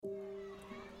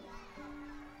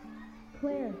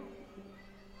Claire.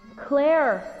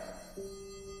 Claire!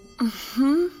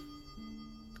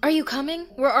 Are you coming?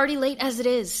 We're already late as it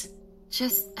is.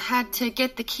 Just had to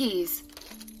get the keys.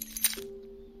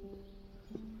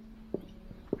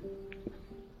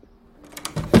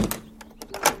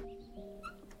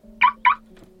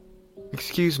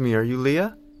 Excuse me, are you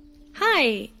Leah?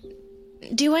 Hi.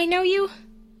 Do I know you?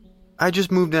 I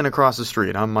just moved in across the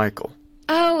street. I'm Michael.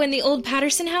 Oh, in the old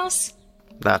Patterson house?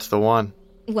 That's the one.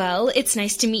 Well, it's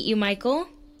nice to meet you, Michael.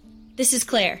 This is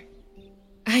Claire.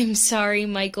 I'm sorry,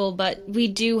 Michael, but we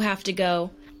do have to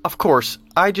go. Of course.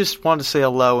 I just wanted to say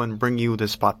hello and bring you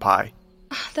this pot pie.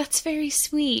 Oh, that's very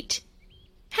sweet.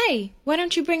 Hey, why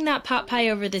don't you bring that pot pie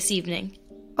over this evening?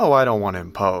 Oh, I don't want to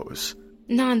impose.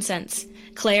 Nonsense.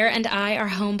 Claire and I are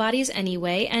homebodies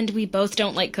anyway, and we both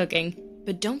don't like cooking.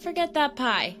 But don't forget that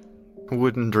pie.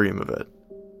 Wouldn't dream of it.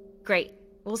 Great.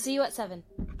 We'll see you at 7.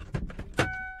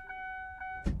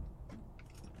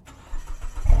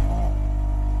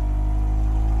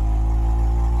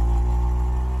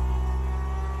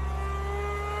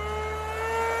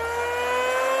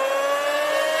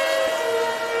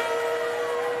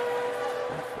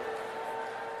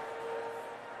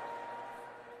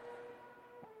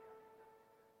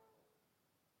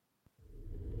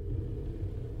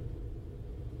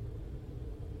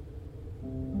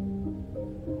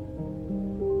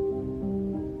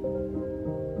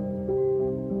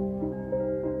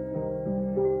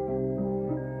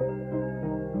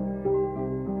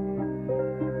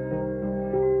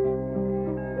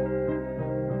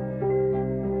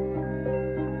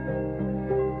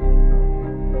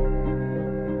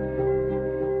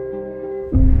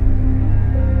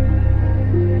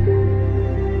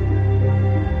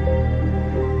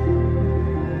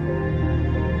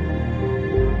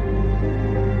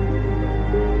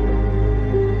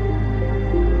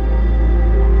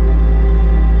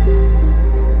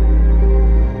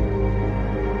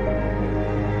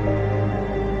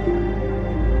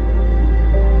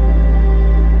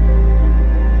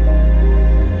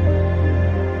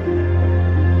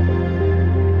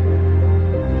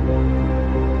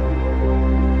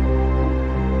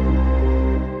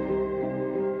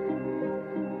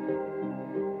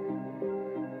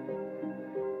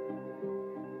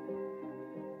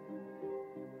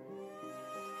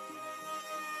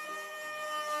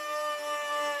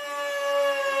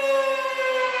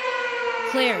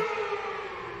 Claire.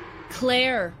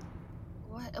 Claire.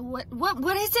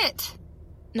 What is it?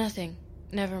 Nothing.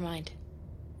 Never mind.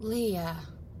 Leah.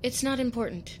 It's not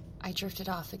important. I drifted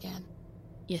off again.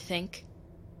 You think?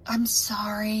 I'm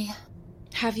sorry.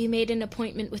 Have you made an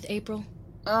appointment with April?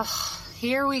 Ugh,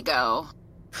 here we go.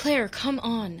 Claire, come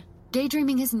on.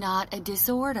 Daydreaming is not a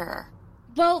disorder.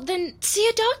 Well, then see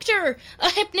a doctor, a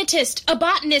hypnotist, a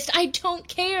botanist. I don't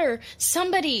care.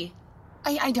 Somebody.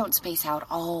 I don't space out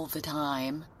all the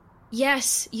time.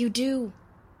 Yes, you do.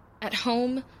 At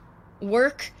home,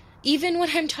 work, even when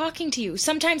I'm talking to you.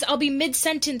 Sometimes I'll be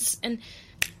mid-sentence and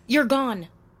you're gone.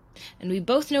 And we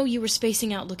both know you were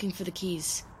spacing out looking for the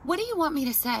keys. What do you want me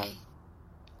to say?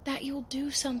 That you'll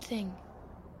do something.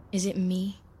 Is it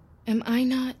me? Am I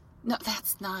not? No,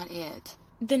 that's not it.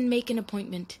 Then make an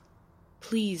appointment.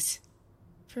 Please.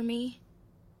 For me.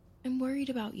 I'm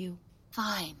worried about you.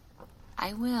 Fine.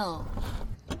 I will.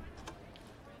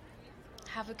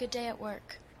 Have a good day at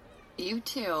work. You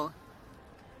too.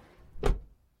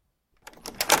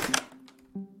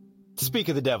 Speak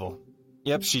of the devil.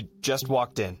 Yep, she just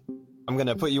walked in. I'm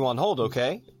gonna put you on hold,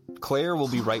 okay? Claire will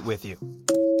be right with you.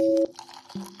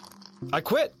 I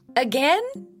quit. Again?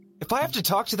 If I have to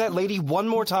talk to that lady one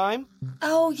more time...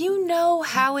 Oh, you know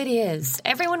how it is.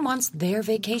 Everyone wants their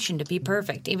vacation to be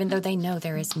perfect, even though they know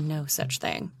there is no such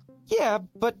thing. Yeah,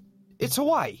 but it's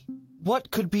Hawaii.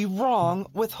 What could be wrong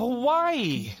with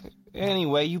Hawaii?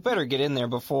 Anyway, you better get in there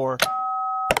before...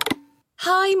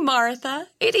 Hi, Martha.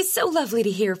 It is so lovely to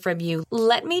hear from you.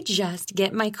 Let me just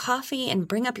get my coffee and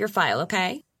bring up your file,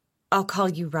 okay? I'll call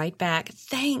you right back.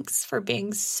 Thanks for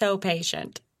being so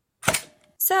patient.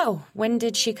 So, when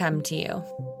did she come to you?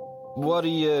 What are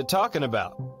you talking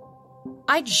about?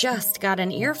 I just got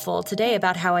an earful today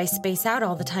about how I space out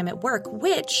all the time at work,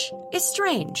 which is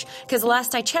strange, because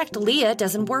last I checked, Leah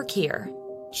doesn't work here.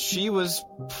 She was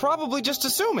probably just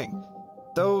assuming.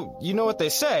 Though, you know what they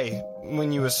say,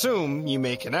 when you assume, you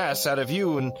make an ass out of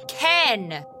you and...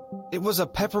 Ken! It was a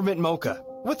peppermint mocha,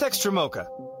 with extra mocha.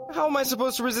 How am I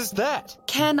supposed to resist that?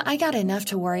 Ken, I got enough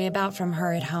to worry about from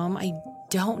her at home. I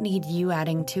don't need you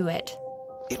adding to it.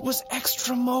 It was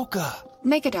extra mocha.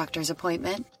 Make a doctor's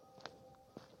appointment.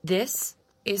 This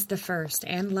is the first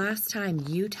and last time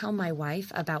you tell my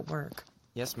wife about work.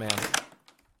 Yes, ma'am.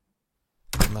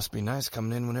 must be nice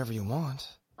coming in whenever you want.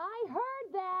 I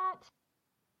heard that.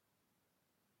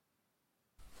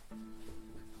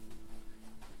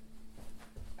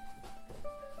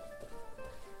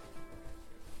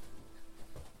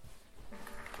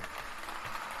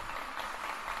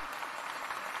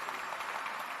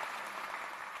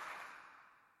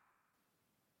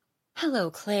 Hello,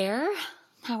 Claire.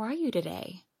 How are you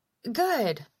today?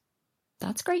 Good.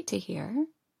 That's great to hear.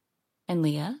 And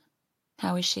Leah,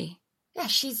 how is she? Yeah,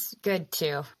 she's good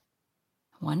too.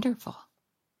 Wonderful.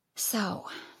 So,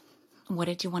 what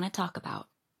did you want to talk about?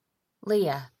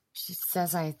 Leah, she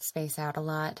says I space out a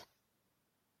lot.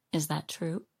 Is that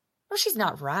true? Well, she's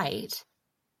not right.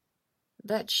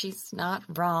 But she's not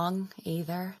wrong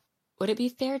either. Would it be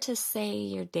fair to say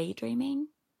you're daydreaming?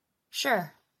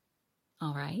 Sure.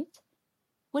 All right.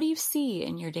 What do you see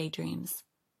in your daydreams?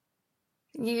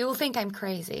 You'll think I'm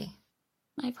crazy.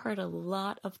 I've heard a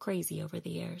lot of crazy over the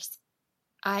years.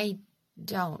 I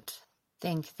don't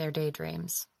think they're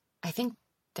daydreams. I think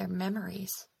they're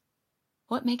memories.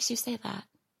 What makes you say that?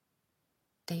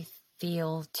 They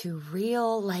feel too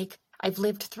real, like I've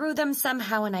lived through them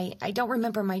somehow, and I don't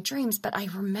remember my dreams, but I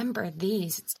remember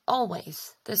these. It's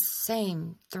always the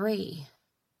same 3.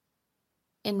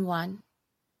 In one,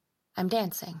 I'm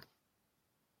dancing.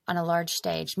 On a large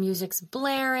stage, music's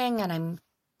blaring, and I'm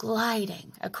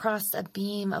gliding across a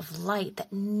beam of light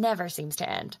that never seems to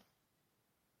end.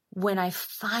 When I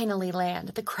finally land,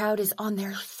 the crowd is on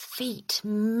their feet,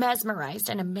 mesmerized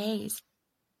and amazed.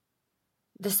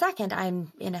 The second,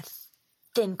 I'm in a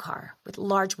thin car with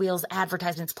large wheels,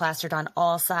 advertisements plastered on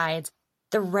all sides.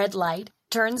 The red light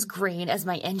turns green as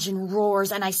my engine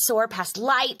roars, and I soar past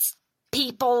lights,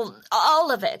 people,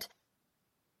 all of it.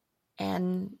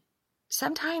 And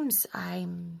sometimes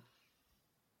I'm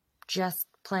just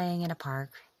playing in a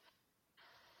park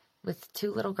with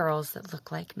 2 little girls that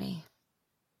look like me.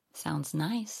 Sounds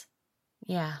nice.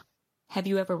 Yeah. Have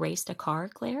you ever raced a car,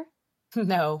 Claire?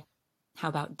 No. How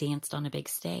about danced on a big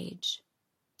stage?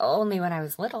 Only when I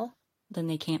was little. Then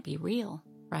they can't be real,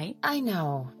 right? I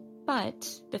know. But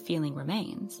the feeling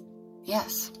remains.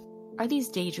 Yes. Are these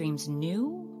daydreams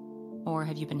new, or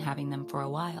have you been having them for a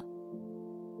while?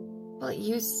 Well, it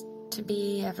used to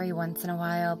be every once in a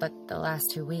while, but the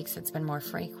last 2 weeks it's been more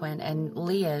frequent, and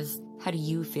Leah's... How do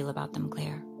you feel about them,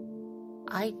 Claire?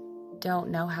 I don't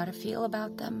know how to feel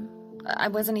about them. I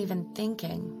wasn't even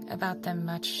thinking about them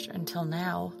much until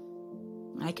now.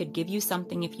 I could give you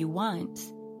something if you want,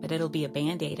 but it'll be a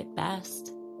band-aid at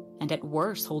best, and at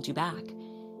worst hold you back.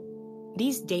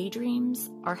 These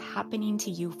daydreams are happening to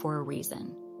you for a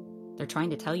reason. They're trying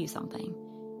to tell you something,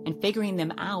 and figuring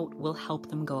them out will help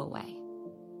them go away.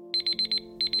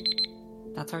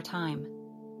 That's our time.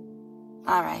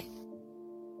 All right.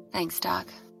 Thanks, Doc.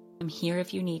 I'm here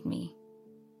if you need me.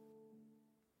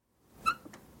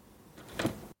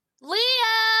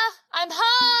 Leah! I'm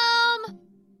home!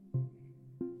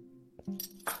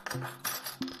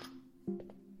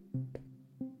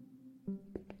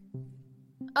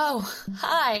 Oh,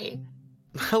 hi.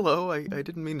 Hello, I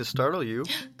didn't mean to startle you.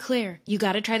 Claire, you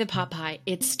gotta try the pot pie.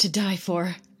 It's to die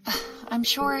for. I'm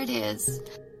sure it is.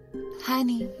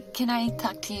 Honey, can I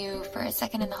talk to you for a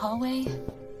second in the hallway?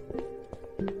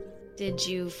 Did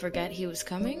you forget he was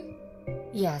coming?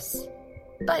 Yes.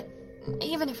 But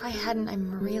even if I hadn't,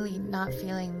 I'm really not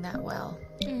feeling that well.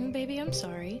 Baby, I'm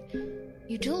sorry.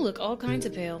 You do look all kinds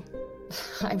of pale.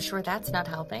 I'm sure that's not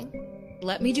helping.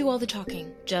 Let me do all the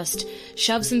talking. Just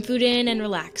shove some food in and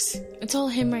relax. It's all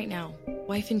him right now.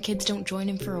 Wife and kids don't join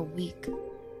him for a week.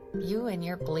 You and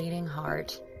your bleeding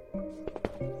heart.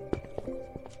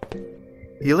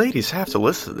 You ladies have to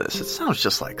listen to this. It sounds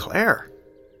just like Claire.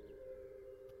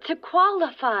 To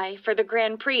qualify for the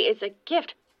Grand Prix is a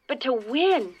gift, but to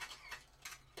win,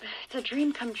 it's a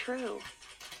dream come true.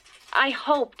 I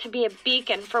hope to be a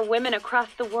beacon for women across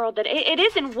the world that it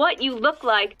isn't what you look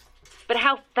like, but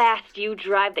how fast you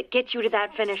drive that gets you to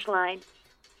that finish line.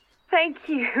 Thank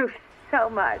you so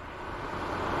much.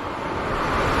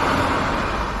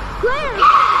 Claire!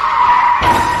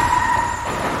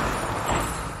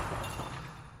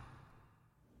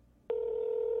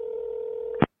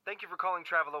 Thank you for calling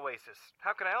Travel Oasis.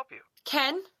 How can I help you?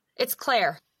 Ken, it's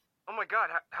Claire. Oh my god,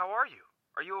 how are you?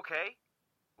 Are you okay?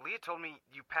 Leah told me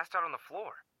you passed out on the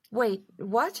floor. Wait,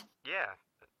 what? Yeah.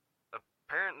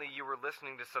 Apparently you were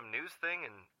listening to some news thing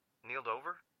and kneeled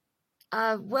over?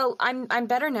 Well, I'm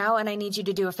better now, and I need you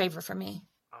to do a favor for me.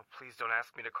 Oh, please don't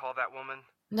ask me to call that woman.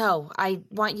 No, I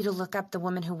want you to look up the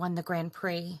woman who won the Grand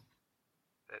Prix.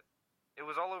 It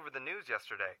was all over the news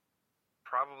yesterday.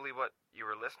 Probably what you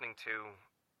were listening to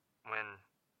when,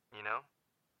 you know?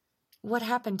 What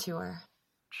happened to her?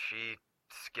 She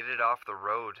skidded off the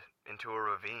road into a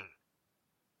ravine.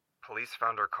 Police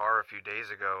found her car a few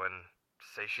days ago and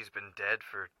say she's been dead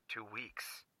for 2 weeks.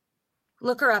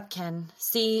 Look her up, Ken.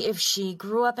 See if she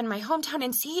grew up in my hometown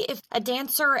and see if a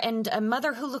dancer and a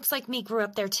mother who looks like me grew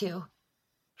up there too.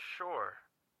 Sure.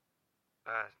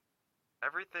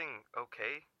 Everything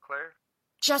okay, Claire?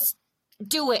 Just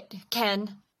do it,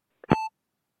 Ken.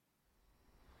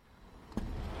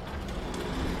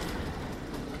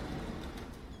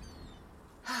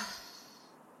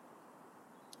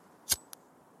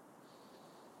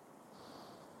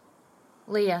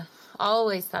 Leah,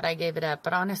 always thought I gave it up,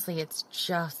 but honestly, it's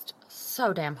just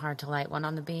so damn hard to light one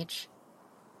on the beach.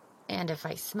 And if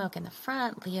I smoke in the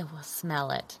front, Leah will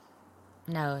smell it.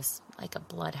 Nose like a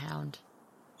bloodhound.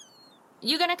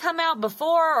 You gonna come out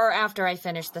before or after I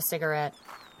finish the cigarette?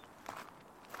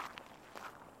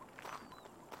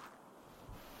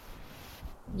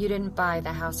 You didn't buy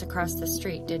the house across the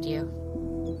street, did you?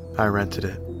 I rented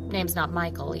it. Name's not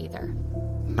Michael either.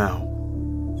 No.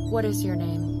 What is your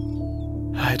name?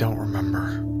 I don't remember.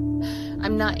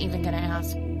 I'm not even gonna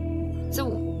ask. So,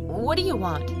 what do you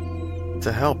want?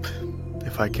 To help,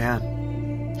 if I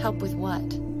can. Help with what?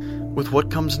 With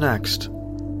what comes next.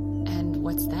 And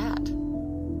what's that?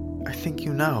 I think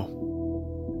you know.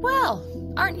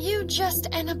 Well, aren't you just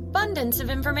an abundance of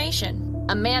information?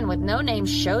 A man with no name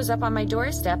shows up on my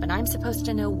doorstep and I'm supposed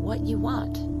to know what you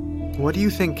want. What do you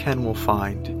think Ken will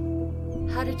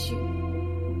find? How did you...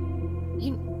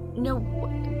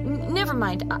 Never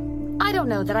mind. I don't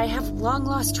know that I have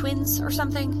long-lost twins or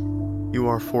something. You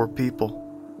are 4 people.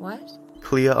 What?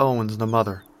 Clea Owens, the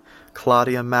mother.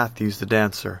 Claudia Matthews, the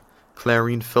dancer.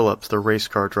 Clarine Phillips, the race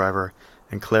car driver.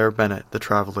 And Claire Bennett, the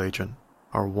travel agent,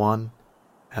 are one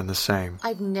and the same.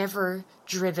 I've never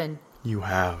driven. You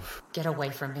have. Get away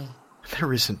from me.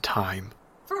 There isn't time.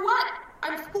 For what?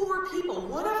 I'm 4 people.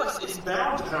 One of us is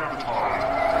bound to have the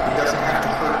time. He doesn't have to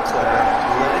hurt Claire.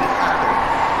 Let it happen.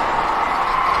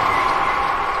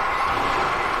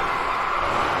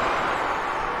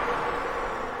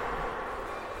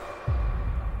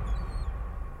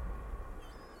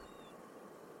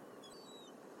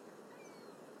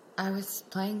 I was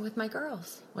playing with my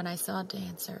girls when I saw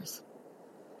dancers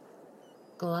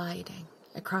gliding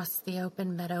across the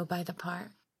open meadow by the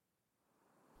park.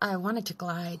 I wanted to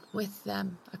glide with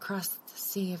them across the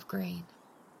sea of green.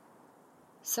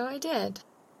 So I did.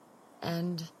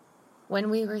 And when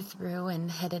we were through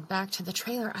and headed back to the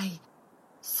trailer, I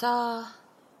saw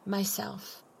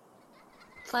myself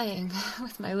playing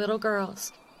with my little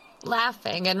girls,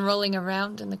 laughing and rolling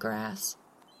around in the grass.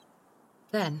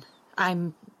 Then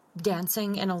I'm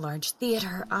dancing in a large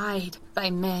theater, eyed by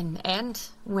men and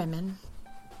women,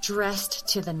 dressed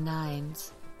to the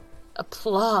nines.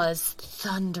 Applause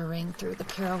thundering through the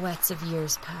pirouettes of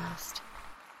years past.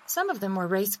 Some of them were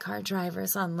race car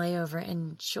drivers on layover,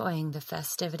 enjoying the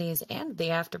festivities and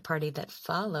the after-party that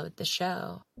followed the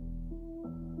show.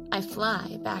 I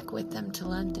fly back with them to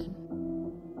London,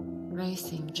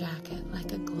 racing jacket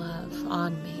like a glove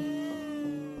on me.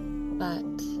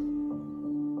 But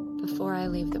before I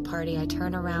leave the party, I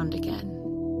turn around again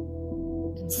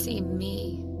and see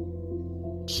me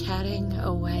chatting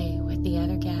away with the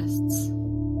other guests.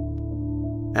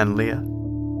 And Leah?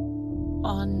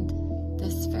 On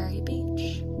this very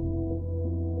beach.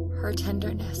 Her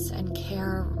tenderness and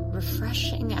care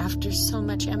refreshing after so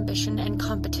much ambition and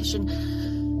competition.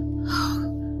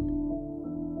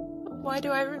 Why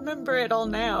do I remember it all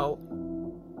now?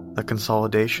 The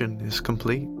consolidation is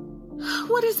complete.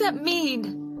 What does that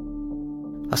mean?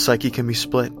 A psyche can be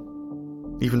split,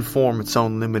 even form its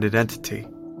own limited entity,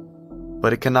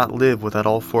 but it cannot live without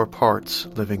all 4 parts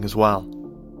living as well.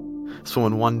 So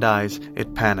when one dies,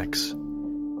 it panics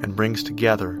and brings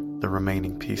together the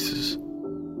remaining pieces.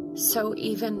 So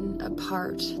even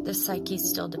apart, the psyches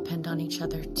still depend on each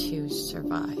other to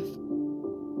survive.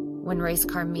 When Race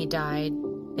Car Me died,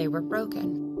 they were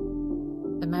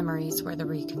broken. The memories were the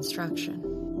reconstruction.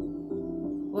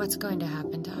 What's going to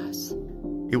happen to us?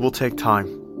 It will take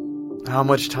time. How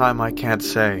much time I can't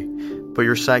say, but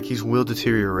your psyches will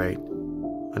deteriorate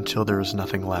until there is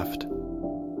nothing left.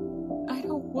 I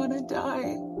don't want to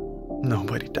die.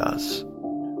 Nobody does.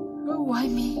 Oh, why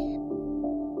me?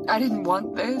 I didn't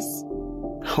want this.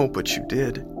 Oh, but you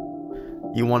did.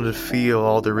 You wanted to feel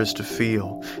all there is to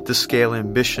feel, to scale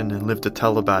ambition and live to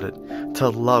tell about it, to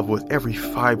love with every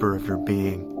fiber of your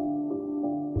being.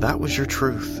 That was your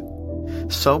truth.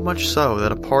 So much so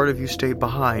that a part of you stayed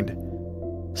behind,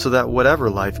 so that whatever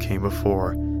life came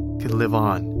before could live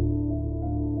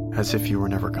on, as if you were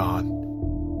never gone.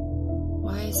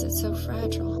 Why is it so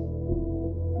fragile?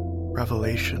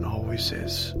 Revelation always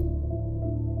is.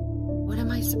 What am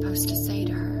I supposed to say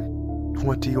to her?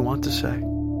 What do you want to say?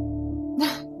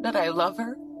 That I love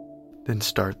her? Then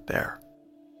start there.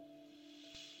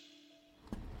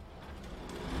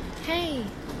 Hey,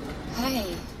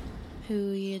 Hey,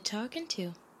 who you talking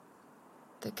to?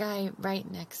 the guy right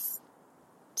next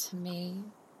to me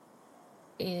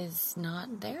is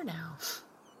not there now.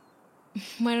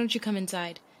 Why don't you come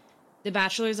inside? The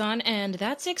Bachelor's on, and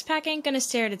that six-pack ain't gonna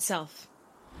stare at itself.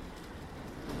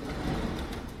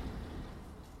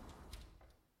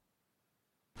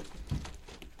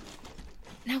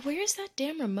 Now, where's that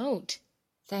damn remote?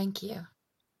 Thank you.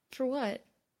 For what?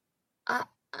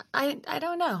 I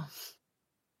don't know.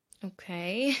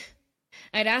 Okay.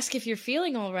 I'd ask if you're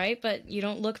feeling all right, but you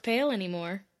don't look pale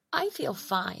anymore. I feel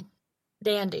fine.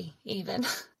 Dandy, even.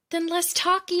 Then less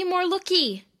talky, more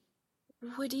looky.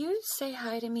 Would you say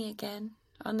hi to me again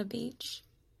on the beach?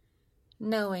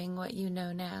 Knowing what you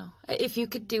know now. If you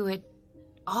could do it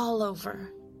all over.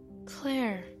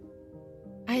 Claire,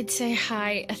 I'd say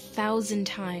hi 1,000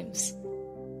 times.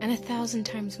 And 1,000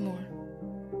 times more.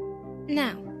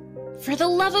 Now, for the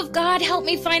love of God, help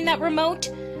me find that remote.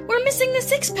 We're missing the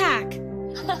six-pack.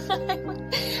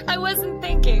 I wasn't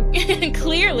thinking.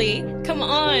 Clearly. Come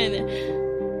on.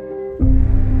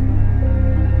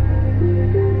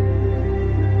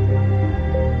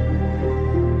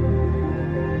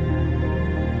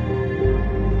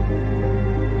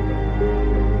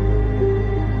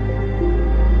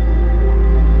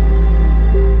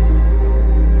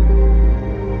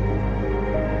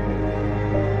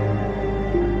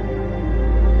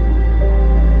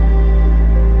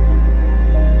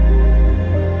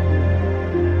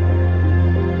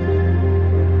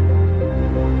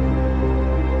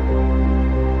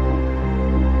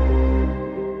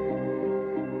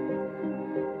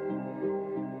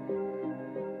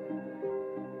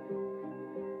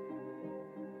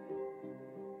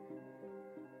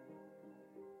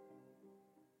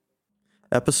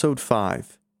 Episode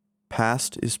 5,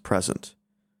 Past is Present,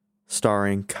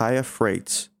 starring Kaya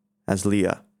Freites as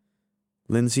Leah,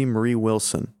 Lindsay Marie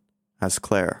Wilson as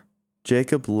Claire,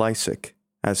 Jacob Lysick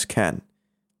as Ken,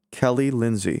 Kelly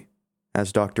Lindsay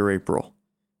as Dr. April,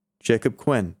 Jacob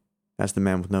Quinn as the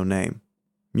man with no name.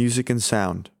 Music and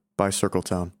sound by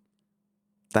Circletone.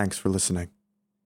 Thanks for listening.